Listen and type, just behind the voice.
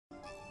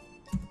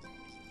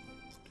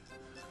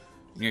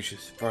Yoshi,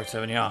 part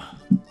 7, yeah.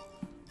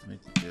 Let me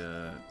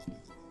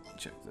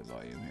check the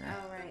volume here.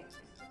 Oh, right.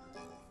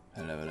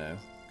 Hello, hello.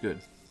 Good.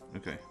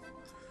 Okay.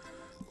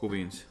 Cool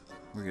beans.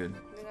 We're good.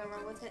 We're gonna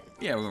roll with it?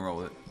 Yeah, we're gonna roll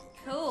with it.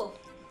 Cool.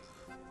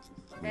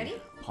 Ready?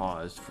 We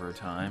paused for a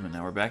time, and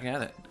now we're back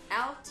at it.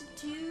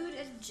 Altitude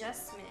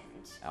adjustment.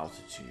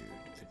 Altitude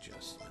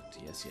adjustment.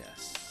 Yes,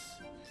 yes.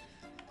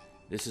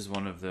 This is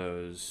one of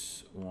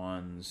those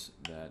ones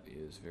that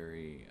is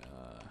very,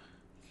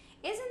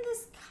 Isn't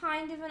this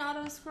kind of an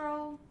auto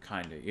scroll?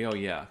 kind of. Oh,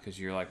 yeah, because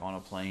you're like on a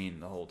plane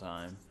the whole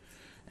time.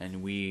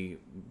 And we,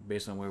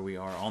 based on where we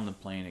are on the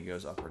plane, it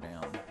goes up or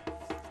down.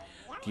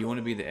 Do you want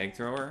to be the egg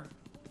thrower?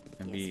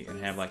 And Yes,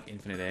 and have like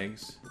infinite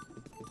eggs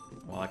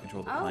while I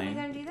control the Oh, plane?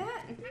 we're gonna do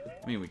that?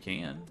 I mean, we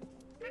can.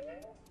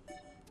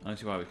 I don't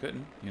see why we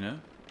couldn't, you know?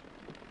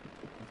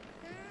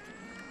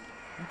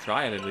 We'll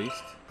try it at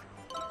least.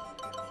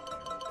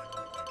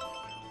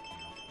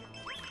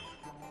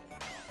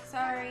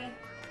 Sorry.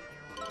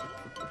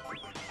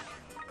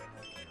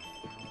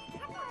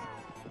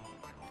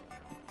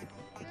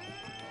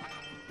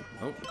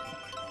 Oh.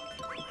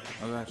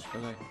 Oh gosh,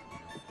 okay.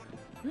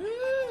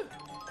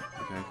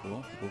 Okay,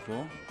 cool, cool,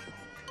 cool.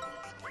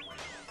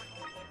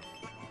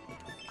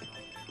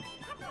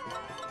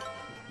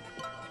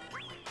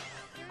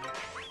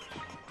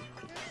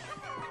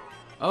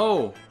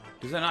 Oh!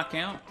 Does that not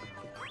count?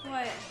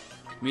 What?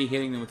 Me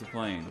hitting them with the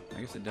plane.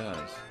 I guess it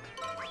does.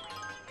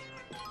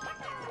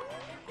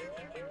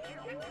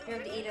 You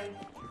have to eat them.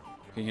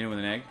 Can you hit him with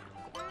an egg?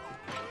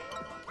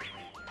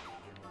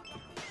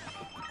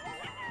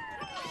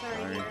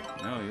 Sorry. Dear.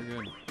 No, you're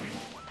good.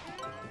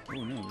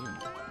 Oh, no, good.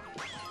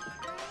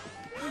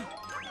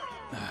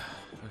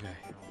 Okay.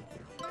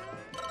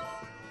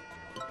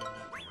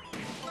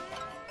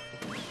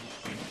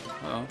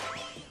 Uh-oh.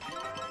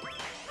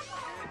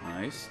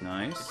 Nice,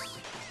 nice.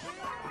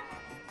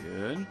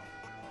 Good.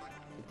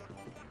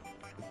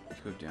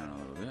 Let's go down a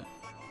little bit.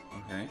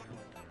 Okay.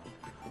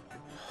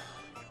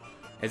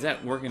 Is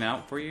that working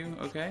out for you?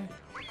 Okay.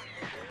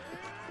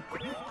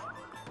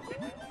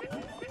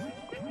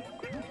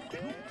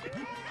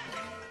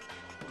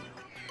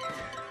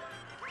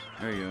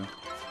 There you go.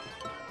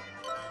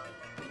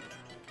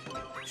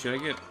 Should I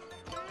get...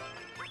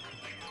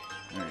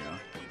 There you go.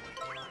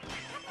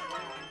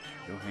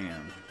 Go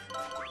ham.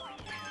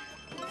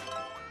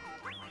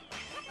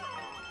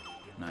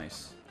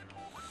 Nice.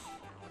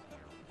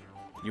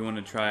 You want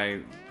to try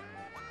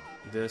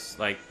this?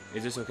 Like,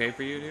 is this okay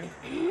for you, dude?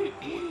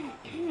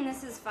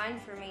 This is fine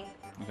for me.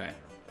 Okay.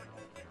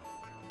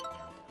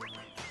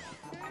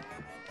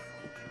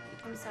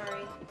 I'm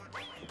sorry.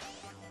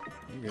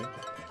 You're good.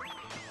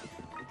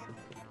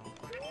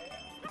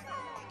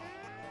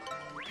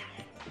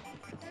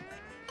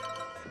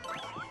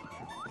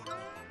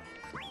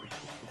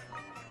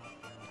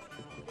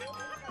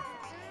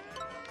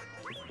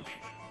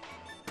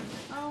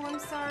 Oh, I'm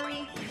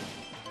sorry.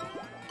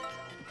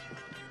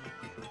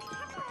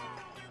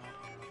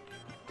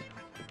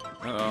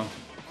 Uh-oh.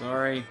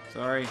 Sorry.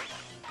 Sorry.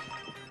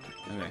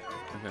 Okay.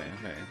 Okay.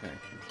 Okay. Okay.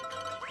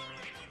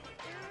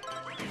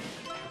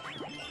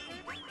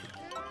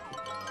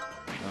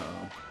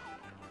 Uh-oh.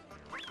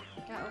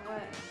 Oh,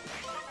 what?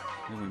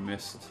 I think we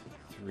missed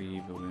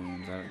 3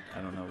 balloons.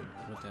 I don't know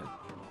what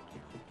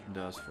that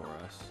does for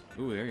us.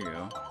 Ooh, there you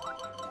go.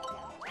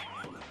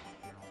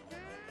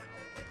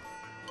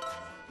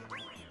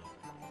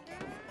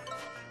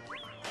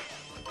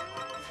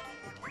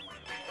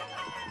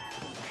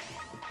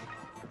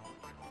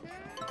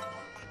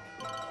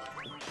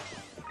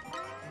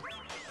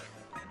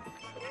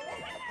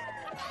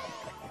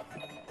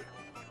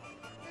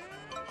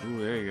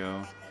 Ooh, there you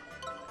go.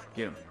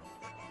 Get him.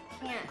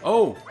 Can't.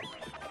 Oh!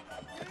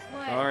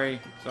 What?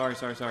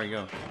 Sorry.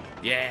 Go.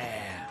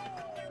 Yeah!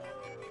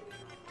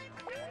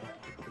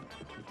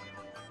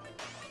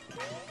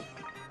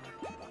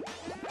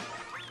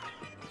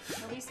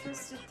 Are we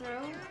supposed to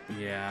throw?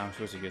 Yeah, I'm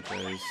supposed to get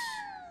those.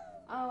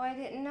 Oh, I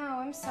didn't know.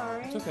 I'm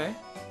sorry. It's okay.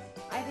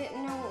 I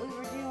didn't know what we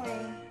were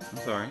doing. I'm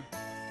sorry.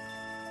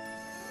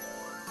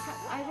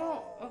 I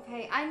don't...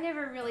 Okay, I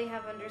never really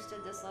have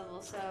understood this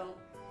level, so...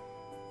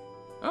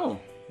 Oh,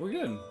 we're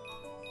good.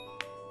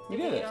 We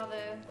Did we did get it. all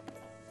the...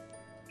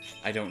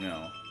 I don't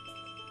know.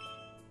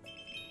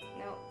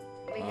 Nope.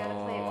 We gotta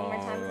play it one more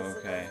time. 'Cause of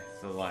Okay.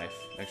 The life.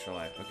 Extra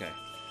life. Okay.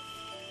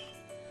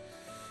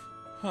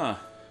 Huh.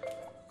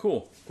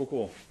 Cool.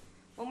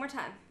 One more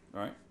time.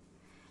 Alright.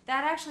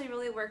 That actually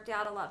really worked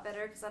out a lot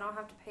better because I don't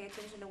have to pay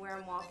attention to where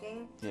I'm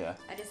walking. Yeah.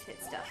 I just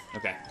hit stuff.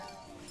 Okay.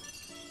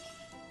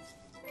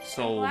 I'm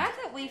Sold. glad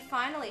that we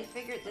finally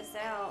figured this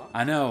out.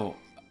 I know.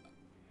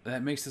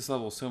 That makes this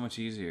level so much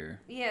easier.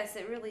 Yes,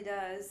 it really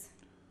does.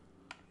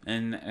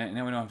 And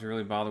now we don't have to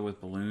really bother with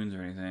balloons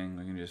or anything.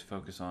 We can just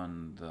focus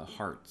on the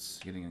hearts,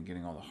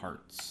 getting all the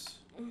hearts.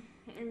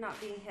 You're not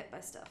being hit by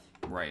stuff.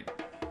 Right.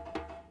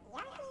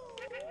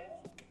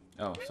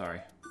 Oh, sorry.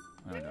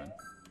 What am I doing?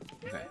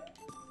 Okay.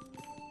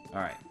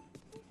 All right.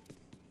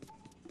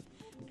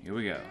 Here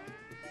we go.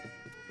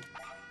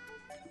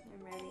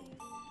 I'm ready.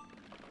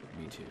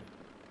 Me too.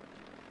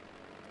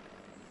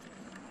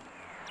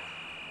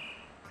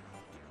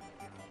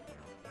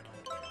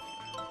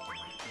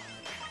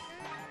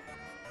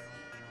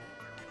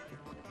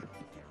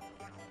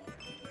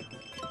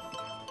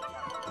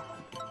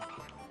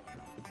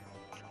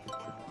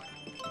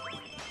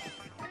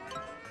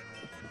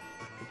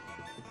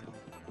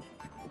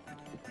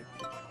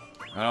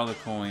 Got all the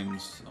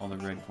coins, all the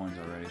red coins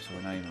already, so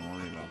we're not even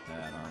worried about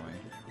that, are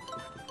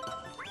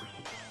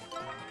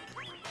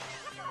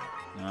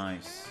we?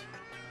 Nice.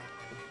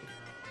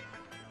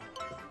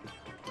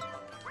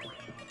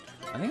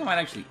 I think I might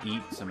actually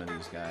eat some of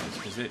these guys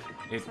because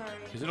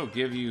it'll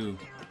give you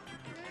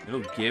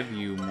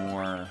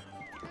more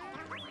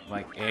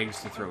like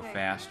eggs to throw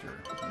faster.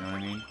 You know what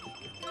I mean?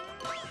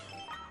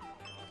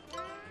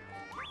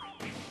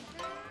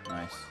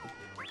 Nice.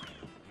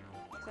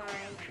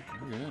 Sorry.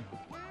 We're good.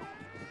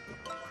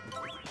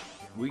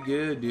 We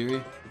good,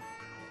 dearie.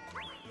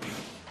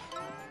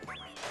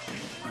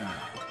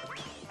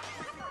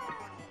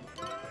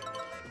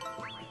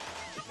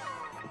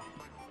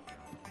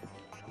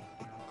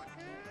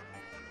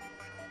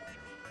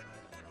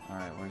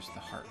 Alright, where's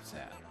the hearts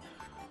at?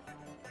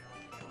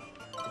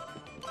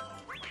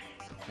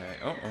 Okay,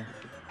 oh.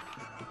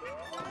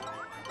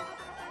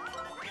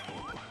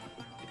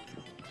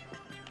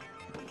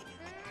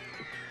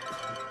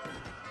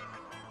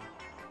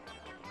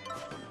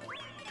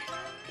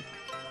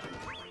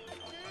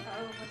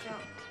 Uh-oh, watch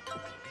out.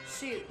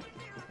 Shoot.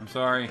 I'm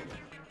sorry.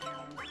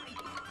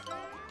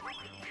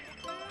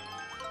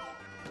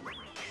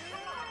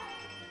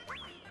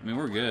 I mean,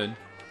 we're good.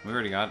 We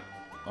already got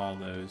all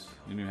those.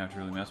 You don't even have to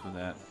really mess with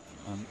that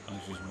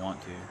unless you just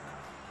want to.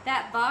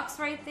 That box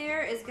right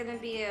there is gonna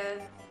be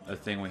A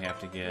thing we have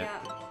to get.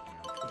 yeah.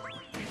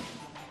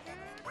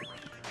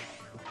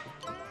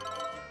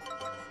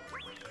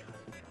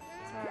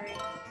 Sorry.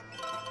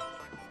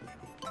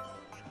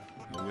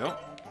 Here we go.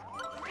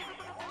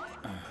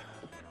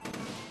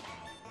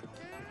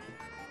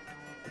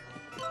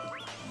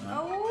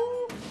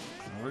 Oh.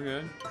 We're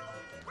good.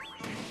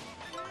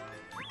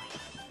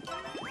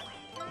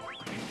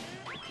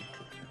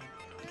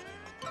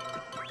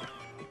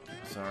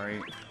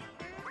 Sorry.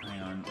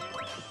 Hang on.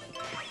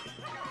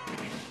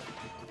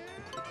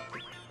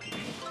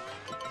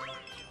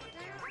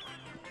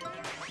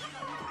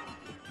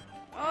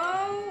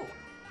 Oh.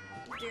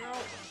 Daryl.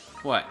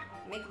 What?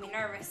 Make me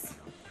nervous.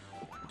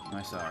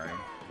 I'm sorry.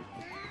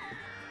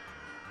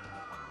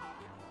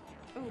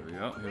 Ooh. Here we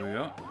go. Here we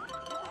go.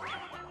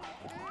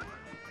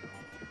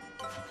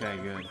 Okay,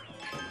 good.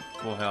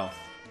 Full health.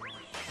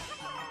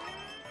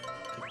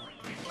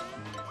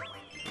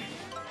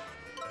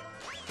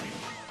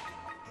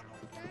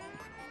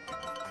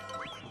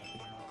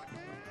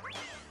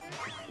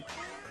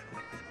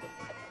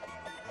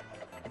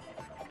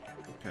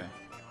 Okay.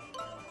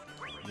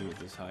 Do it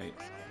this height.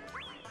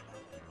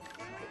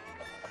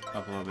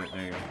 Up a little bit.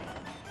 There you go.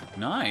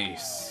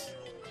 Nice.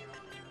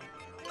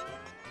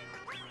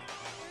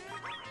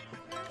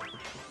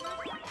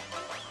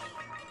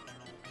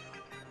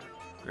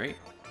 Great.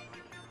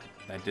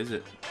 That did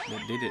it.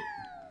 That did it.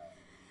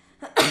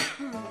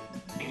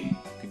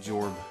 Good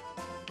job.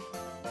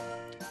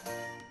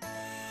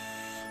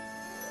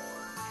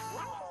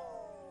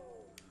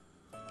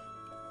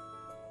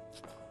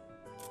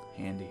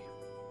 Handy.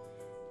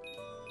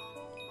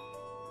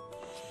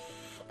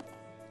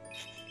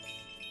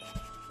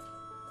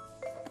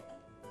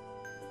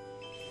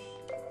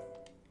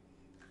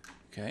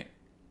 Okay.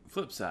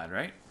 Flip side,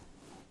 right?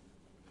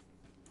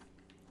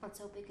 Let's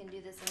hope we can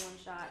do this in one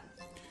shot.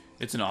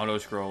 It's an auto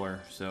scroller,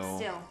 so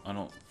Still. I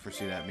don't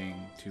foresee that being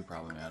too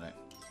problematic.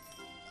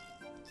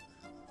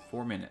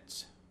 4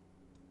 minutes.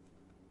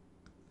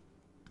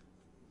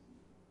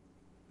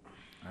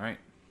 Alright.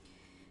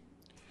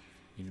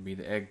 You to be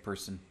the egg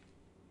person.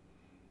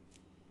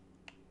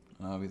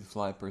 I'll be the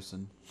fly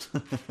person.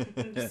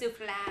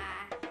 Souffle.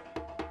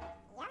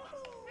 Alright.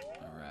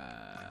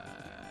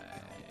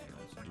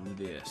 Let's do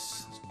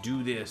this. Let's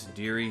do this,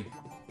 dearie.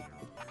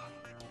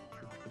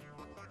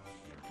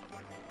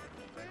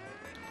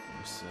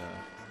 This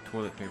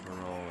toilet paper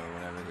roll or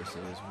whatever this is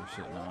we're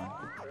sitting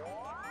on.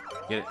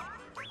 Get it.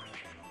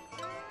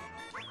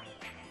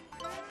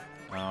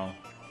 Oh.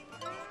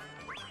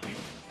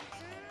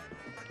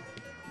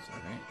 Is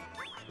that right?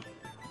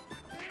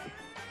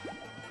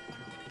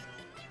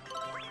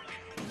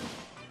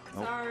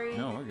 Oh, Sorry.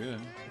 no, we're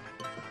good.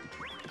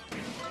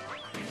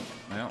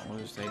 Well, we'll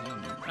just stay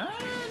down there. Ah,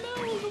 no,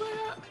 go back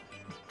up.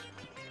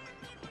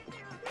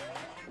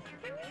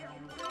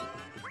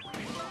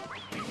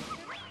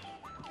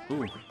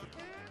 Ooh.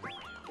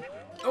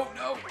 Oh,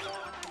 no.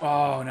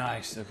 Oh,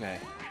 nice. Okay.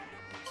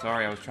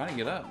 Sorry, I was trying to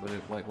get up, but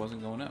it like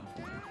wasn't going up.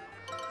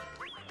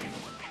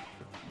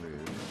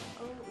 Rude.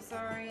 Oh,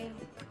 sorry.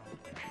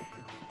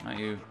 Not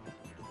you.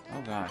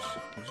 Oh, gosh.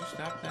 Would you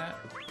stop that?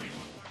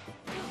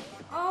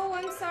 Oh,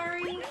 I'm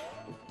sorry.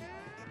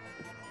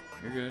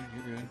 You're good.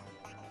 You're good.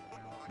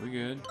 We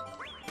good.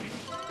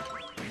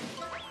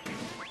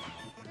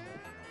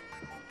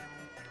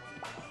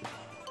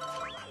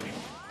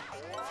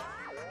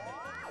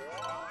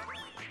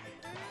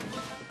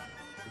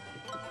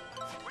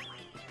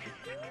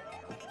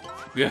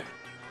 Yeah.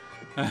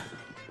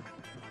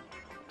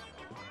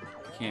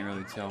 Can't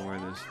really tell where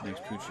this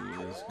next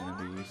coochie is gonna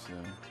be, so.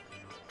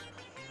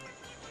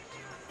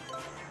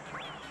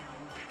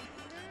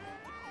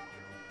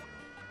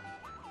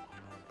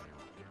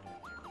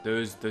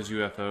 Those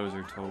UFOs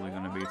are totally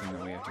gonna be a thing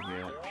that we have to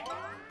get.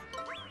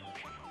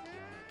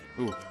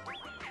 Ooh.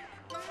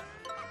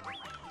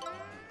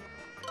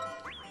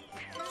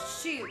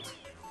 Shoot.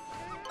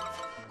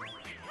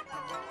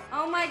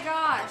 Oh my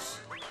gosh.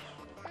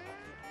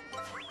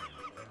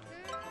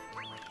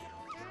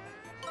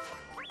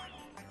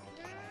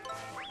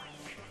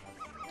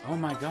 Oh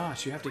my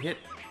gosh, you have to hit.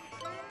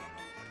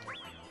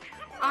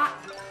 Ah.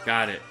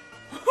 Got it.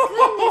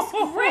 Goodness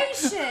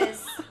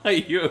gracious. Are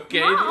you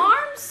okay? My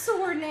arm's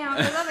sore now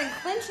because I've been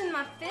clenching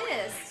my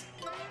fist.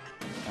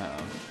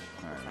 Uh-oh.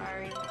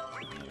 Alright. Sorry.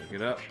 Pick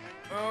it up.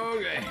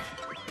 Okay.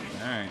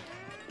 Alright.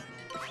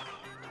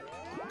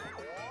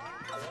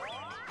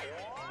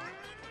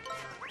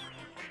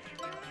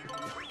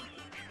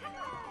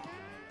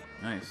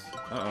 Nice.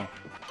 Uh-oh.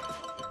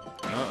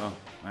 Uh-oh.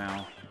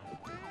 Wow.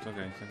 It's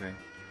okay. It's okay.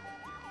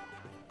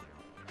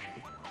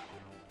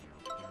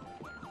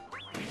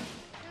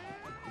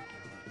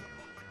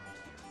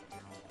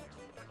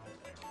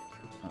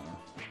 Uh-oh.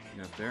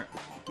 Get up there.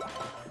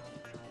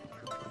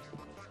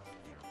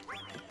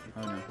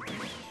 Oh no.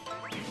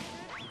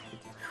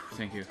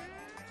 Thank you.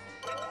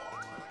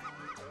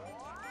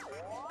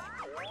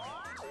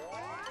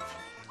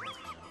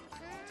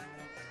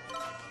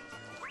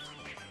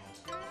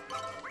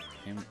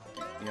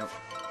 Yep.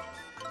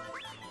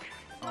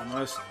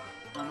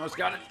 Almost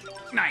got it.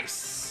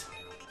 Nice.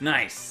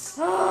 Nice.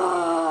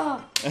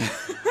 Oh,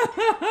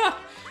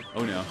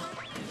 Oh no.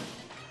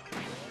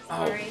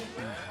 sorry.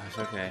 Oh, it's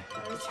okay.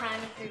 I was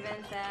trying to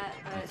prevent that,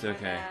 but It's it's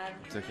okay. bad.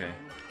 It's okay.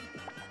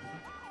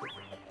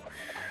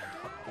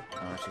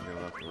 Oh, I should go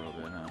up a little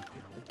bit, huh?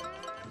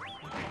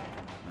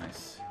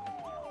 Nice.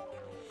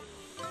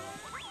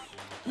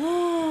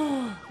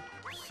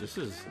 This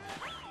is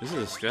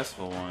a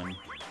stressful one.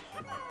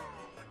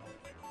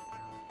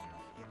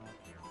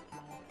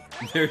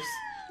 There's.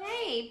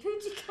 Hey,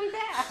 Poochie, come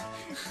back.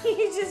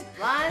 He's just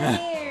flying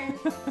here.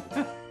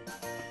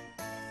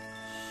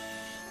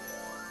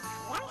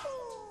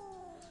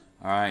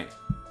 All right.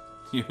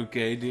 You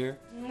okay, dear?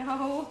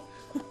 No.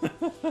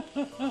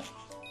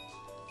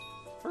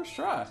 First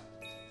try.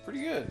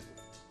 Pretty good.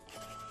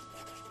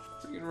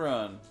 Pretty good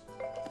run.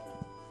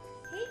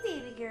 Hey,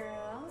 baby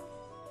girl.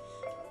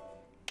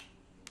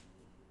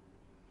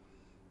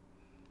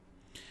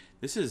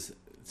 This is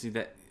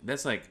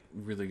that's like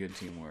really good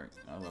teamwork.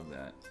 I love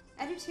that.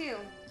 I do too.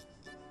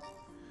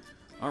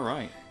 All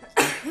right.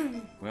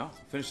 Well,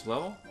 finish the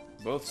level,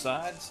 both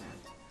sides.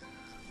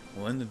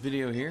 We'll end the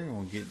video here, and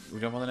we'll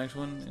jump on the next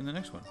one in the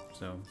next one.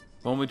 So,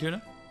 Bowman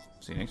Tuna.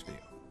 See you next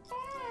video.